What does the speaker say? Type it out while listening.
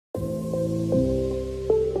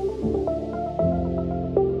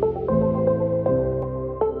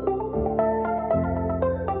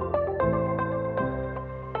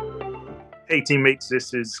Hey, teammates,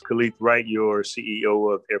 this is Kaleth Wright, your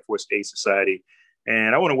CEO of Air Force A Society.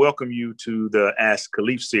 And I want to welcome you to the Ask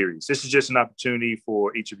Kaleth series. This is just an opportunity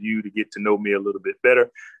for each of you to get to know me a little bit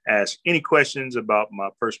better, ask any questions about my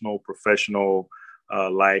personal, professional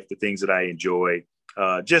life, the things that I enjoy,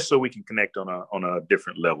 just so we can connect on a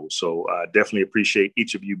different level. So I definitely appreciate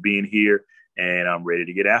each of you being here, and I'm ready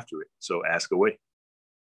to get after it. So ask away.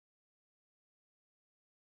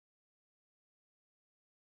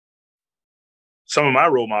 Some of my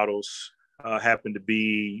role models happen to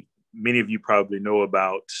be, many of you probably know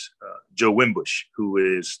about Joe Wimbush, who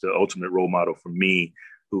is the ultimate role model for me,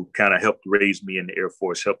 who kind of helped raise me in the Air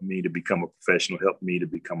Force, helped me to become a professional, helped me to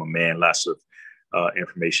become a man. Lots of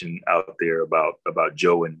information out there about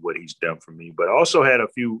Joe and what he's done for me. But I also had a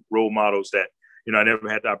few role models that, I never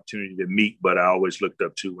had the opportunity to meet, but I always looked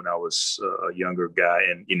up to when I was a younger guy,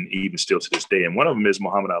 and even still to this day. And one of them is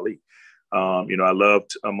Muhammad Ali. I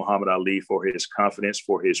loved Muhammad Ali for his confidence,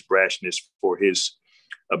 for his brashness, for his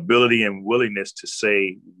ability and willingness to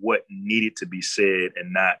say what needed to be said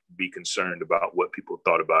and not be concerned about what people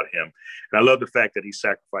thought about him. And I love the fact that he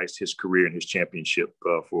sacrificed his career and his championship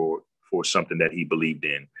for something that he believed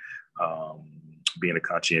in, being a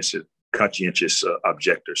conscientious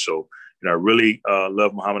objector. So, I really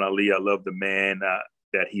love Muhammad Ali. I love the man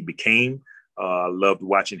that he became. I loved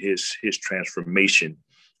watching his transformation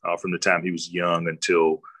from the time he was young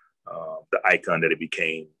until the icon that he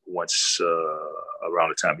became once around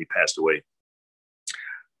the time he passed away.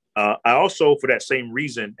 I also, for that same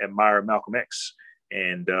reason, admire Malcolm X.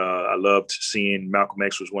 And I loved seeing Malcolm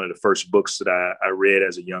X. Was one of the first books that I read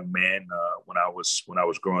as a young man when I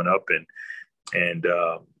was growing up, and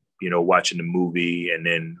watching the movie, and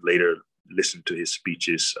then later listened to his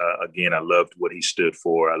speeches. Again, I loved what he stood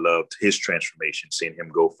for. I loved his transformation, seeing him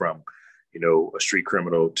go from a street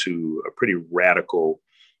criminal to a pretty radical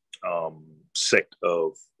sect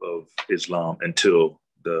of Islam until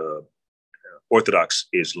the Orthodox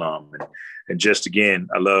Islam. And just, again,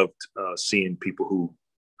 I loved seeing people who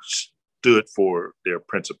stood for their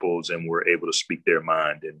principles and were able to speak their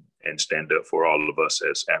mind and stand up for all of us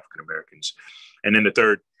as African Americans. And then the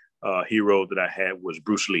third hero that I had was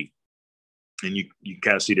Bruce Lee. And you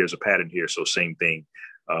kind of see there's a pattern here. So same thing.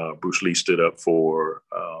 Bruce Lee stood up for,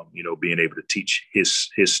 being able to teach his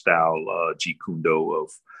style, Jeet Kune Do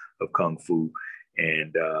of Kung Fu.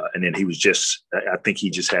 And then he was just, I think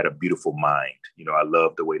he just had a beautiful mind. I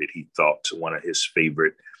love the way that he thought. One of his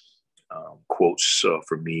favorite quotes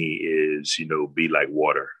for me is, be like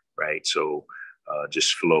water, right? So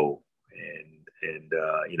just flow. And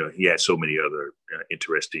he had so many other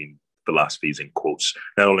interesting philosophies and quotes.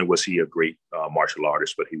 Not only was he a great martial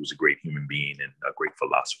artist, but he was a great human being and a great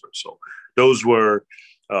philosopher. So those were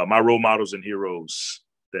my role models and heroes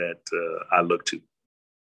that I look to.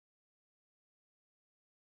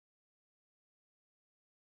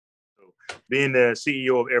 So being the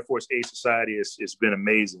CEO of Air Force A Society has been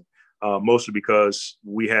amazing, mostly because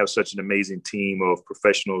we have such an amazing team of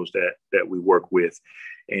professionals that we work with,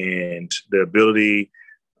 and the ability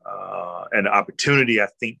and the opportunity I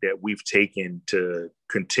think that we've taken to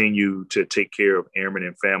continue to take care of airmen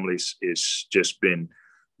and families is just been,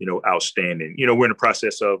 outstanding. We're in the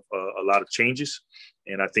process of a lot of changes,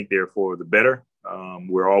 and I think they're for the better.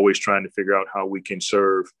 We're always trying to figure out how we can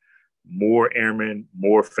serve more airmen,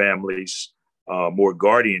 more families, more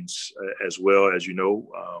guardians, as well. As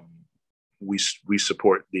we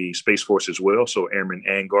support the Space Force as well, so airmen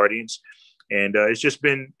and guardians, and it's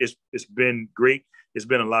been great. It's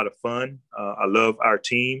been a lot of fun. I love our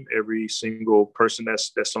team, every single person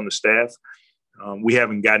that's on the staff. We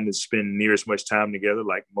haven't gotten to spend near as much time together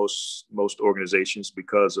like most organizations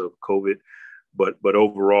because of COVID. But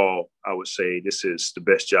overall, I would say this is the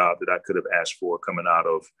best job that I could have asked for coming out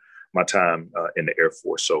of my time in the Air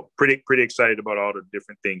Force. So pretty excited about all the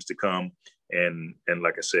different things to come. And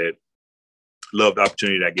like I said, love the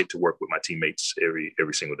opportunity that I get to work with my teammates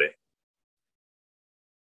every single day.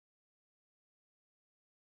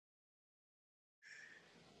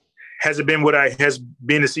 Has being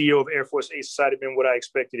the CEO of Air Force A Society been what I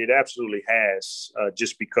expected? It absolutely has,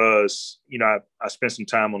 just because, I spent some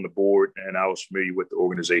time on the board and I was familiar with the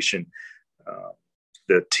organization.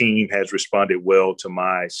 The team has responded well to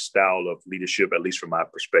my style of leadership, at least from my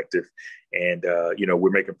perspective. And, we're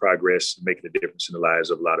making progress, making a difference in the lives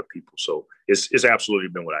of a lot of people. So it's absolutely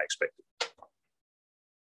been what I expected.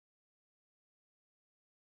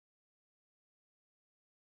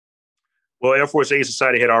 Well, Air Force A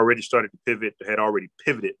Society had already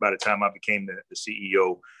pivoted by the time I became the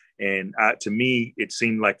CEO. And to me, it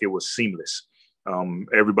seemed like it was seamless.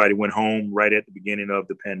 Everybody went home right at the beginning of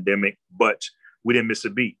the pandemic, but we didn't miss a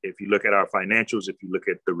beat. If you look at our financials, if you look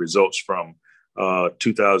at the results from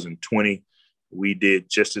 2020, we did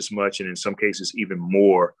just as much, and in some cases even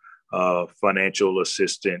more, financial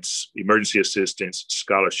assistance, emergency assistance,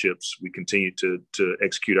 scholarships. We continue to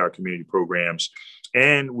execute our community programs,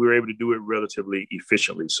 and we were able to do it relatively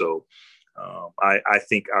efficiently. So I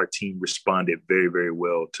think our team responded very, very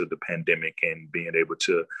well to the pandemic and being able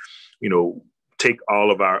to, take all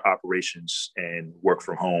of our operations and work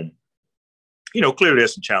from home. Clearly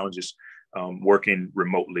there's some challenges working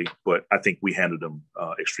remotely, but I think we handled them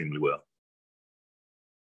extremely well.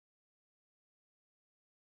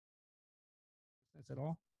 At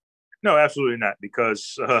all? No, absolutely not,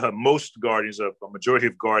 because most Guardians, a majority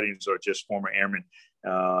of Guardians are just former airmen.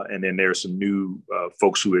 And then there are some new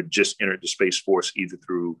folks who had just entered the Space Force, either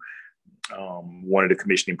through one of the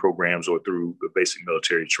commissioning programs or through basic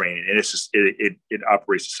military training. And it's just, it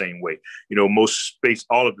operates the same way.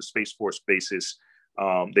 All of the Space Force bases,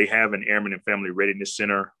 they have an Airman and Family Readiness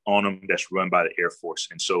Center on them that's run by the Air Force.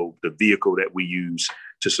 And so the vehicle that we use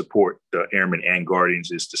to support the Airmen and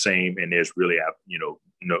Guardians is the same. And there's really,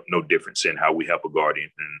 no difference in how we help a Guardian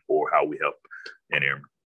or how we help an Airman.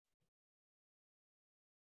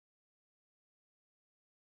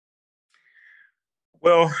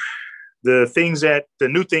 Well, the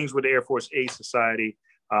new things with the Air Force Aid Society,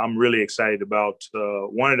 I'm really excited about.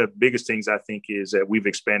 One of the biggest things I think is that we've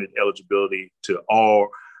expanded eligibility to all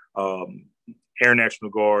Air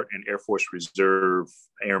National Guard and Air Force Reserve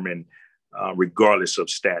airmen, regardless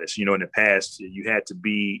of status. In the past, you had to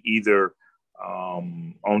be either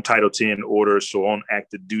on Title 10 orders or on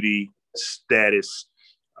active duty status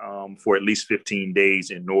for at least 15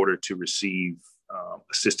 days in order to receive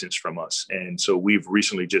assistance from us. And so we've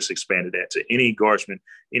recently just expanded that to any Guardsman,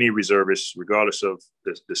 any reservist, regardless of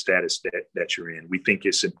the status that you're in. We think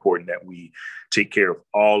it's important that we take care of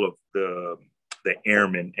all of the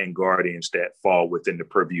airmen and Guardians that fall within the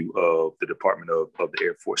purview of the Department of the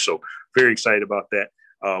Air Force. So very excited about that.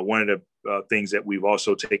 One of the things that we've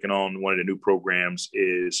also taken on, one of the new programs,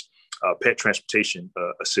 is pet transportation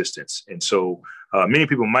assistance. And so many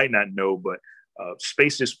people might not know, but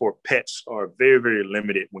spaces for pets are very, very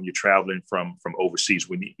limited when you're traveling from overseas,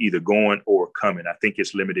 when you're either going or coming. I think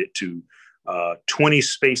it's limited to 20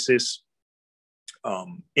 spaces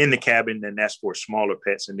in the cabin, and that's for smaller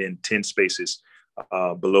pets, and then 10 spaces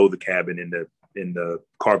below the cabin in the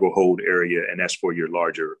cargo hold area, and that's for your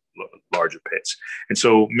larger pets. And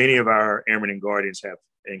so many of our airmen and Guardians have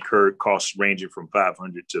incurred costs ranging from $500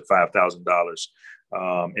 to $5,000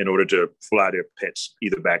 in order to fly their pets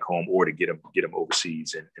either back home or to get them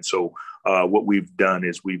overseas. And so what we've done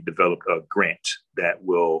is we've developed a grant that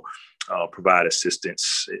will provide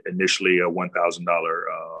assistance, initially a $1,000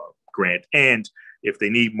 grant. And if they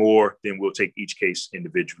need more, then we'll take each case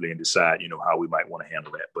individually and decide, how we might want to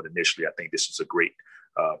handle that. But initially, I think this is a great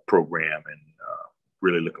program, and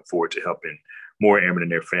really looking forward to helping more airmen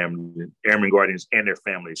and their families, airmen Guardians and their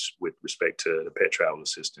families with respect to the pet travel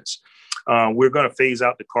assistance. We're going to phase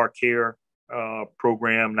out the car care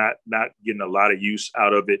program, not getting a lot of use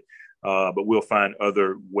out of it, but we'll find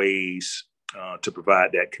other ways to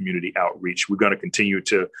provide that community outreach. We're going to continue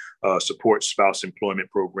to support spouse employment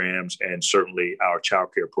programs, and certainly our child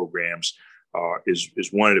care programs is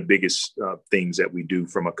one of the biggest things that we do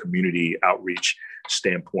from a community outreach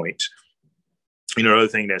standpoint. The other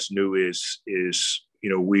thing that's new is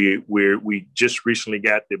we just recently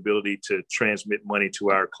got the ability to transmit money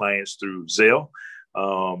to our clients through Zelle.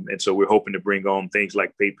 And so we're hoping to bring on things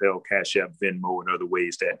like PayPal, Cash App, Venmo, and other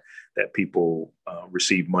ways that people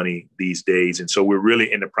receive money these days. And so we're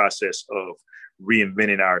really in the process of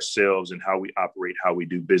reinventing ourselves and how we operate, how we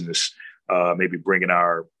do business, maybe bringing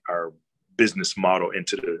our business model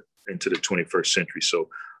into the 21st century. So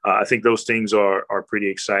I think those things are pretty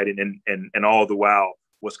exciting. And all the while,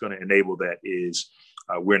 what's going to enable that is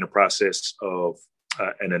we're in the process of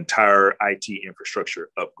an entire IT infrastructure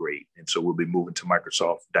upgrade. And so we'll be moving to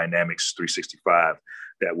Microsoft Dynamics 365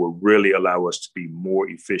 that will really allow us to be more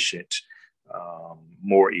efficient,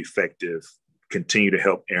 more effective, continue to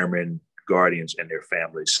help airmen, Guardians, and their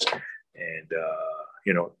families. And,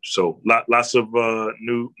 so lots of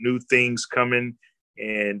new things coming.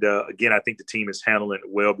 And again, I think the team is handling it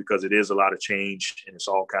well, because it is a lot of change and it's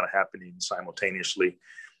all kind of happening simultaneously.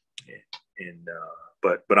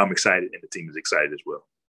 But I'm excited, and the team is excited as well.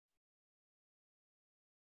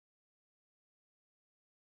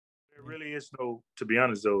 There really is no, to be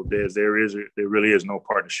honest though, there really is no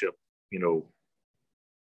partnership,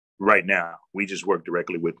 right now. We just work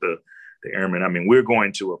directly with the airmen. I mean, we're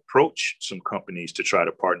going to approach some companies to try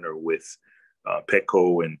to partner with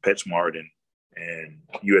Petco and PetSmart and and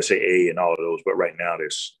USAA and all of those. But right now,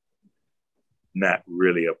 there's not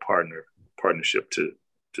really a partnership to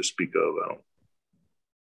speak of. I don't.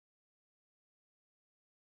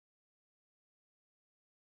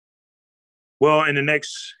 Well, in the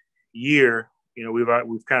next year,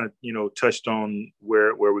 we've kind of touched on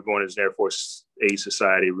where we're going as an Air Force Aid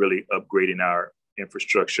Society, really upgrading our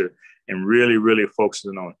infrastructure and really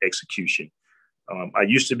focusing on execution. I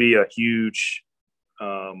used to be a huge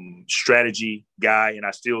strategy guy, and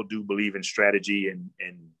I still do believe in strategy and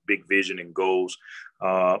big vision and goals.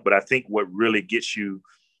 But I think what really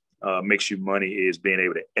makes you money is being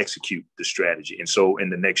able to execute the strategy. And so in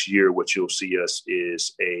the next year, what you'll see us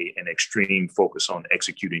is an extreme focus on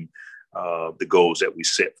executing the goals that we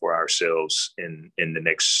set for ourselves in the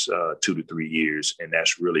next 2 to 3 years. And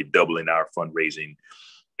that's really doubling our fundraising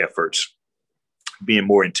efforts, being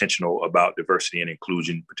more intentional about diversity and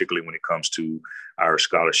inclusion, particularly when it comes to our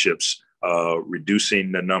scholarships,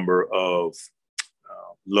 reducing the number of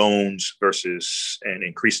loans and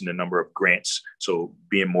increasing the number of grants. So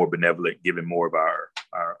being more benevolent, giving more of our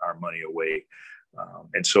money away.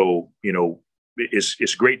 And so,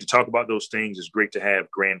 it's great to talk about those things. It's great to have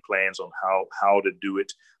grand plans on how to do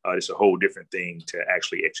it. It's a whole different thing to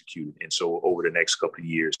actually execute. And so over the next couple of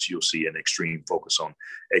years, you'll see an extreme focus on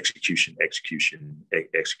execution.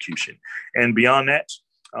 And beyond that,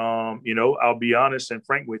 I'll be honest and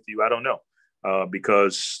frank with you. I don't know.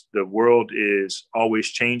 Because the world is always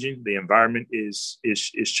changing. The environment is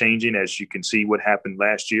changing, as you can see what happened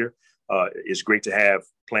last year. It's great to have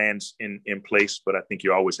plans in place, but I think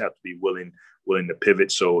you always have to be willing to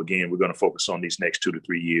pivot. So again, we're going to focus on these next 2 to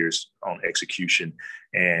 3 years on execution,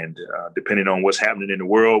 and depending on what's happening in the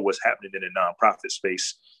world, what's happening in the nonprofit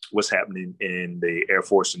space, what's happening in the Air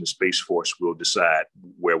Force and the Space Force, will decide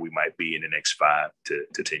where we might be in the next 5 to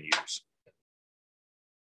 10 years.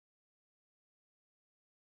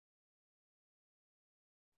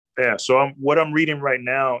 Yeah. So what I'm reading right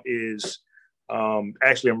now is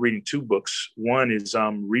actually I'm reading 2 books. One is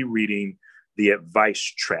I'm rereading The Advice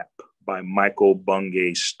Trap by Michael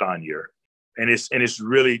Bungay Stanier. And it's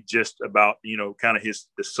really just about, kind of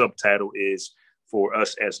the subtitle is for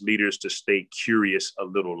us as leaders to stay curious a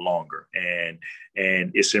little longer. And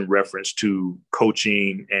it's in reference to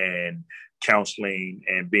coaching and counseling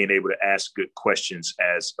and being able to ask good questions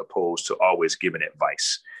as opposed to always giving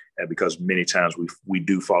advice. Because many times we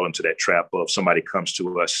do fall into that trap of somebody comes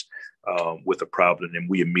to us with a problem and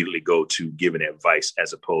we immediately go to giving advice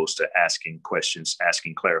as opposed to asking questions,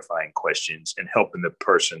 asking clarifying questions, and helping the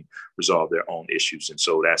person resolve their own issues. And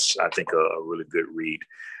so that's, I think, a really good read.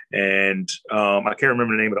 And I can't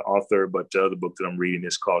remember the name of the author, but the other book that I'm reading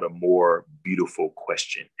is called A More Beautiful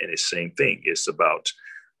Question. And it's the same thing. It's about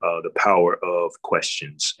the power of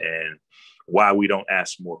questions and why we don't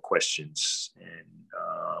ask more questions. And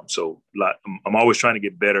so I'm always trying to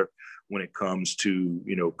get better when it comes to,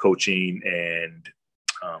 coaching and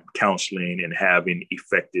counseling and having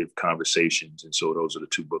effective conversations. And so those are the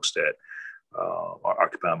 2 books that are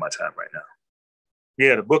occupying my time right now.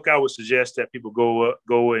 Yeah, the book I would suggest that people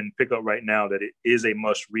go and pick up right now, that it is a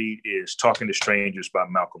must read, is Talking to Strangers by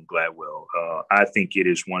Malcolm Gladwell. I think it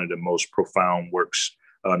is one of the most profound works,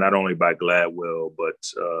 not only by Gladwell, but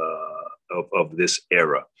of this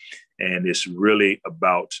era. And it's really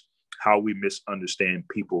about how we misunderstand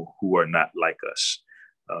people who are not like us.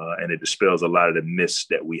 And it dispels a lot of the myths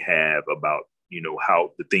that we have about,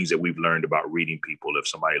 how the things that we've learned about reading people. If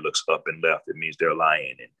somebody looks up and left, it means they're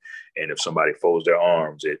lying. And if somebody folds their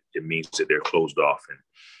arms, it means that they're closed off.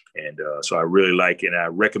 And so I really like it. And I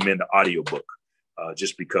recommend the audiobook.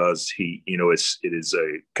 Just because it is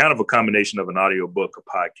a kind of a combination of an audiobook, a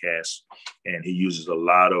podcast, and he uses a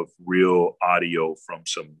lot of real audio from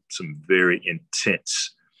some very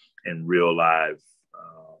intense and real live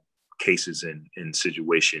cases and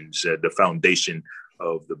situations. The foundation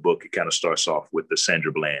of the book, it kind of starts off with the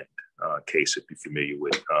Sandra Bland case, if you're familiar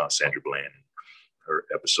with Sandra Bland, her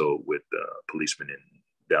episode with policemen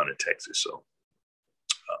down in Texas.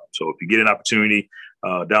 So if you get an opportunity,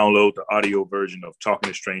 download the audio version of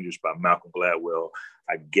Talking to Strangers by Malcolm Gladwell.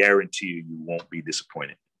 I guarantee you won't be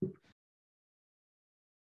disappointed.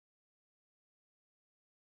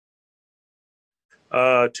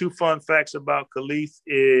 2 fun facts about Kaleth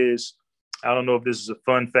is, I don't know if this is a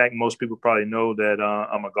fun fact. Most people probably know that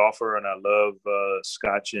I'm a golfer and I love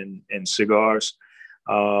scotch and cigars.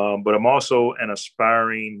 But I'm also an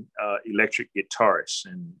aspiring electric guitarist.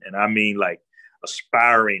 And I mean like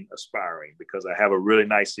aspiring, because I have a really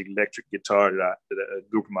nice electric guitar that a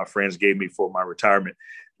group of my friends gave me for my retirement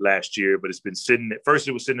last year. But it's been sitting, at first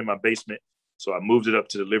it was sitting in my basement. So I moved it up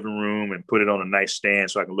to the living room and put it on a nice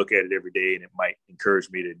stand so I can look at it every day, and it might encourage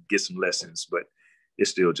me to get some lessons. But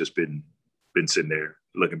it's still just been sitting there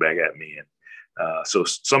looking back at me. And so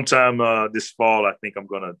sometime this fall, I think I'm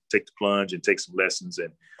going to take the plunge and take some lessons.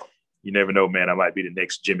 And you never know, man, I might be the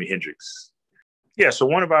next Jimi Hendrix. Yeah. So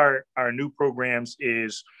one of our new programs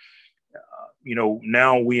is,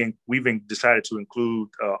 now we've decided to include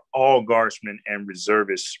all guardsmen and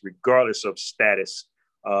reservists, regardless of status,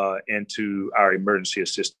 into our emergency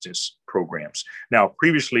assistance programs. Now,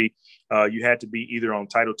 previously, you had to be either on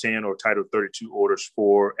Title 10 or Title 32 orders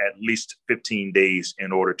for at least 15 days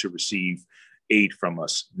in order to receive aid from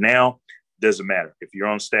us. Now, doesn't matter if you're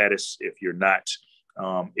on status, if you're not,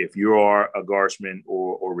 if you are a guardsman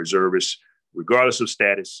or reservist, regardless of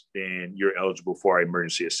status, then you're eligible for our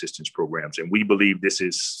emergency assistance programs. And we believe this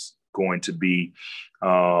is going to be,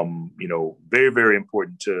 very, very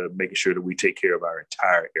important to making sure that we take care of our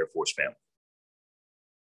entire Air Force family.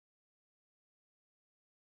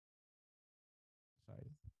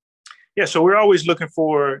 Yeah, so we're always looking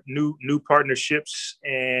for new partnerships,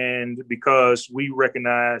 and because we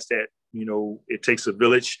recognize that it takes a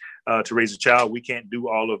village to raise a child, we can't do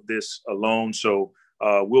all of this alone. So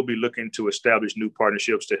we'll be looking to establish new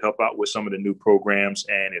partnerships to help out with some of the new programs.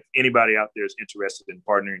 And if anybody out there is interested in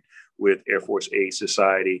partnering with Air Force Aid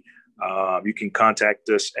Society, you can contact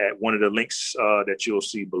us at one of the links that you'll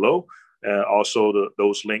see below. Also,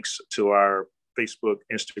 those links to our Facebook,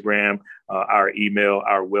 Instagram, our email,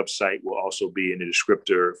 our website will also be in the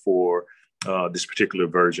descriptor for this particular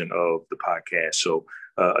version of the podcast. So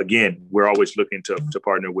again, we're always looking to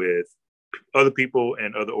partner with other people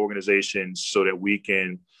and other organizations so that we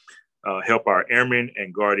can help our airmen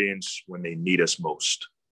and guardians when they need us most.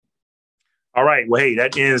 All right. Well, hey,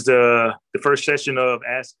 that ends the first session of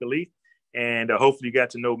Ask Kaleth. And hopefully you got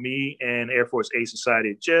to know me and Air Force Aid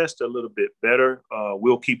Society just a little bit better.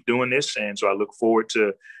 We'll keep doing this. And so I look forward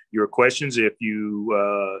to your questions. If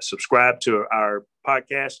you subscribe to our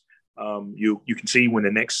podcast, you can see when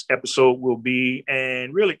the next episode will be.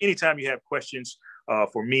 And really, anytime you have questions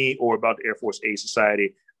for me or about the Air Force Aid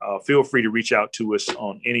Society, feel free to reach out to us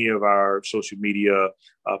on any of our social media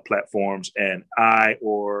platforms, and I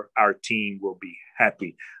or our team will be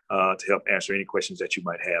happy to help answer any questions that you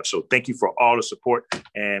might have. So thank you for all the support,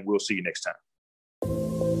 and we'll see you next time.